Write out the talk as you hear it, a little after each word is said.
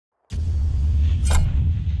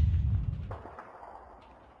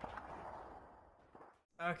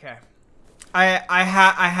Okay. I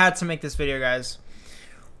had to make this video, guys.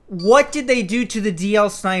 What did they do to the DL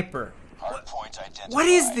sniper? What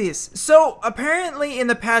is this? So apparently in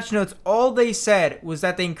the patch notes, all they said was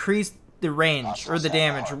that they increased the range or the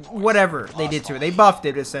damage or whatever they did to it. They buffed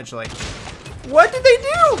it essentially. What did they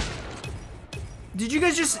do? Did you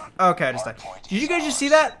guys just? Okay, I just died. Did you guys just see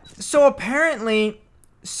that? So apparently,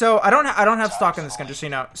 I don't have stock in this gun, just so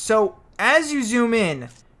you know. So as you zoom in,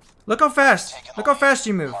 look how fast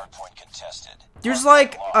you move. There's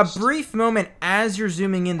like a brief moment as you're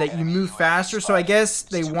zooming in that you move faster, so I guess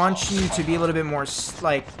they want you to be a little bit more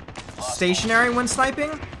like stationary when sniping,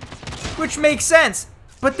 which makes sense.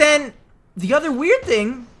 But then the other weird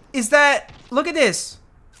thing is that, look at this.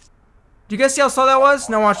 Do you guys see how slow that was?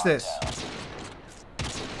 Now watch this.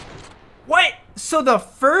 What? So the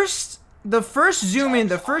first zoom in,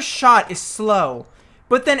 the first shot is slow,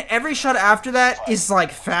 but then every shot after that is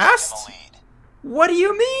like fast? What do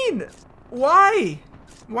you mean? Why?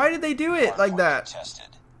 Why did they do it like that?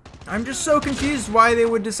 I'm just so confused why they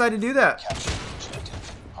would decide to do that.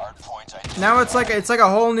 Now it's like a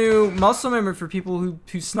whole new muscle memory for people who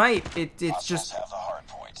snipe. It's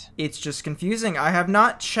just confusing. I have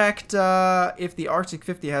not checked if the Arctic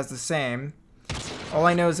 50 has the same. All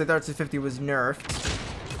I know is that the Arctic 50 was nerfed.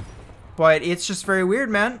 But it's just very weird,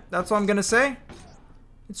 man. That's all I'm gonna say.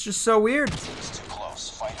 It's just so weird.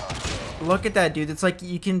 Look at that, dude. It's like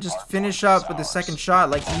you can just finish up with the second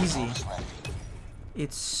shot, like, easy.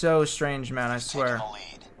 It's so strange, man, I swear.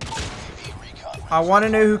 I want to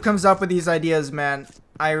know who comes up with these ideas, man.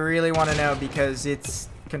 I really want to know because it's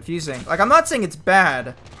confusing. Like, I'm not saying it's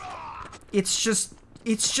bad. It's just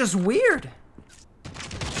weird.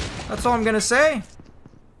 That's all I'm gonna say.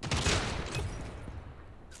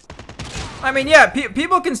 I mean, yeah,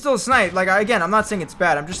 people can still snipe. Like, again, I'm not saying it's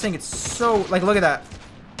bad. I'm just saying it's so, like, look at that.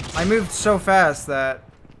 I moved so fast that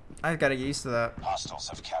I gotta get used to that. Hostiles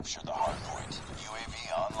have captured the hard point.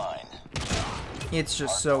 UAV online. It's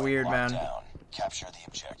just so weird, man. Capture the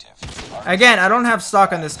objective. Again, I don't have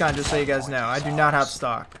stock on this gun, just so you guys know. I do not have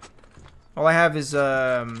stock. All I have is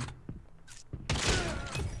FMJ.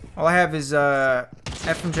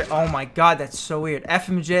 Oh my god, that's so weird.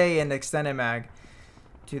 FMJ and extended mag.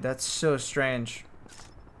 Dude, that's so strange.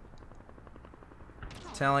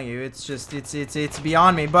 Telling you, it's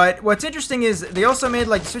beyond me. But what's interesting is they also made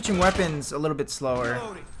like switching weapons a little bit slower.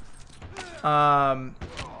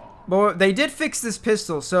 But they did fix this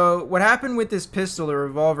pistol. So what happened with this pistol, the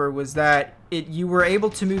revolver, was that you were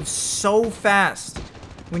able to move so fast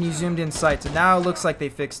when you zoomed in sight. So now it looks like they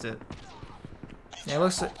fixed it. Yeah, it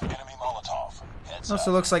looks like,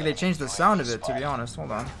 also looks like they changed the sound of it, to be honest.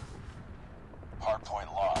 Hold on.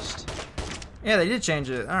 Hardpoint lost. Yeah, they did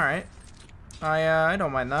change it. All right. I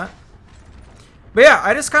don't mind that. But yeah,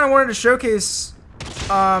 I just kind of wanted to showcase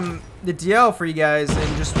the DL for you guys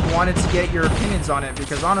and just wanted to get your opinions on it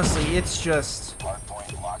because honestly, it's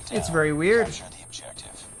very weird.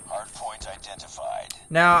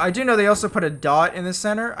 Now, I do know they also put a dot in the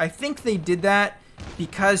center. I think they did that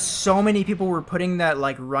because so many people were putting that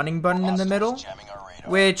like running button in the middle,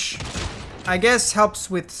 which I guess helps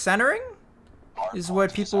with centering, is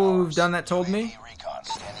what people who've done that told me.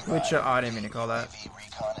 Which, oh, I didn't mean to call that.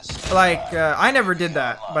 Like, I never did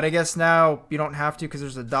that, but I guess now you don't have to because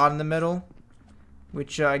there's a dot in the middle.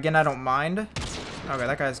 Which, again, I don't mind. Okay,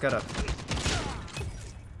 that guy's got a...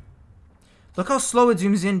 Look how slow it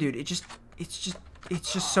zooms in, dude. It's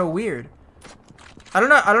just so weird. I don't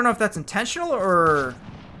know if that's intentional or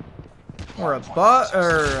a bug,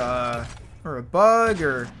 or a bug,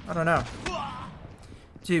 or I don't know.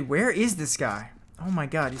 Dude, where is this guy? Oh my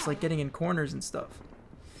god, he's like getting in corners and stuff.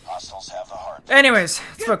 Anyways,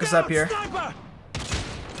 let's focus up here.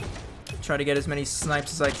 Try to get as many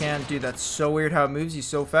snipes as I can. Dude, that's so weird how it moves you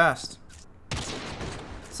so fast.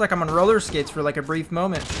 It's like I'm on roller skates for like a brief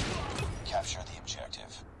moment. Capture the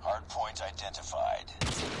objective. Hard point identified.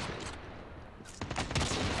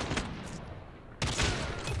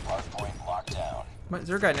 Hard point locked down. What, is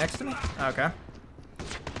there a guy next to me? Okay.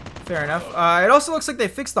 Fair enough. It also looks like they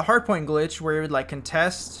fixed the hardpoint glitch where it would like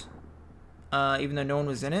contest even though no one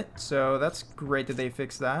was in it. So that's great that they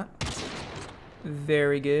fixed that.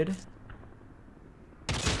 Very good.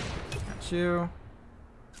 Got you.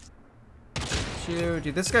 Got you.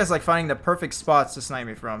 Dude, this guy's like finding the perfect spots to snipe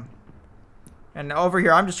me from. And over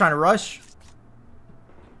here, I'm just trying to rush.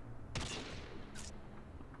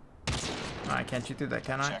 Oh, I can't shoot through that,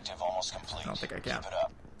 can I? Objective almost complete. I don't think I can. Keep it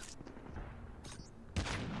up.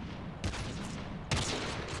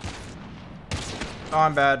 Oh,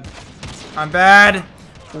 I'm bad. I'm bad.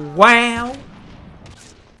 Wow.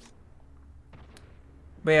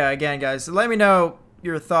 But yeah, again, guys, let me know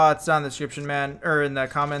your thoughts down in the description, man, or in the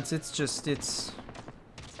comments. It's just, it's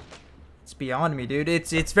beyond me, dude.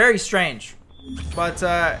 It's very strange. But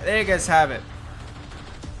there you guys have it.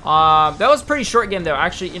 That was a pretty short game, though.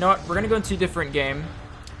 Actually, you know what? We're gonna go into a different game.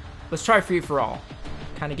 Let's try free for all.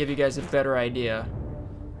 Kind of give you guys a better idea.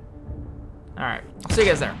 All right, see you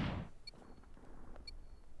guys there.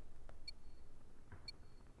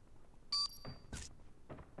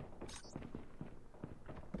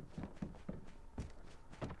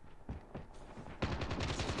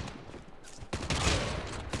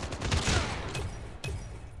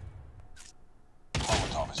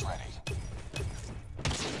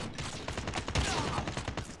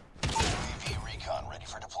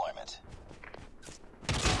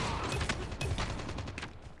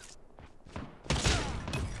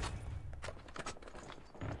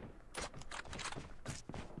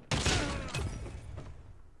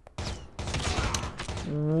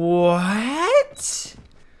 What?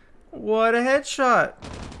 What a headshot.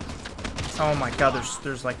 Oh my god,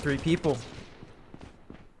 there's like 3 people.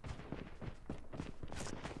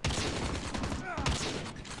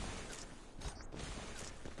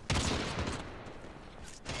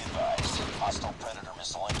 Hostile predator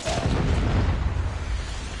missile impact.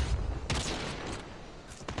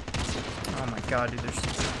 Oh my god, dude, there's...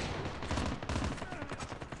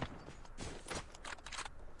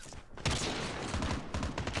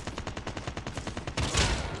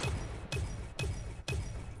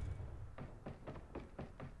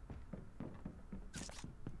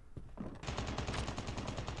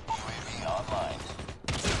 UAV online.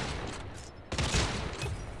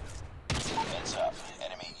 Heads up.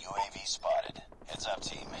 Enemy UAV spotted. Heads up,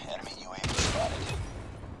 team. Enemy UAV spotted.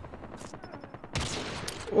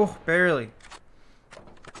 Oh, barely.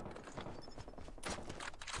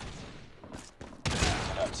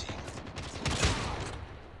 Head up, team.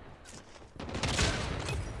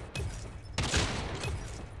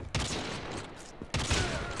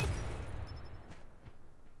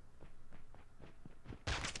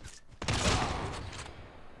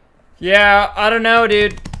 Yeah, I don't know,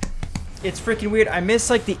 dude. It's freaking weird. I miss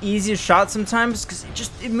like the easiest shot sometimes because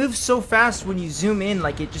it moves so fast when you zoom in,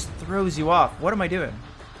 like it just throws you off. What am I doing?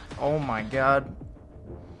 Oh my god.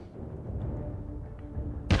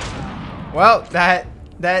 Well,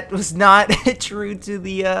 that was not true to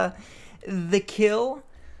the kill,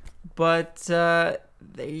 but there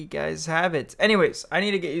you guys have it. Anyways, I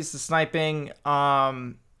need to get used to sniping.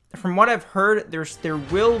 From what I've heard, there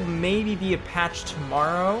will maybe be a patch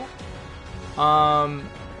tomorrow,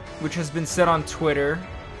 which has been said on Twitter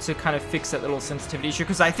to kind of fix that little sensitivity issue,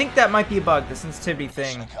 because I think that might be a bug, the sensitivity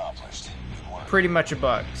thing. Pretty much a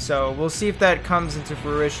bug. So we'll see if that comes into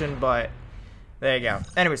fruition, but there you go.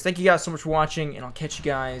 Anyways, thank you guys so much for watching, and I'll catch you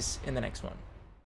guys in the next one.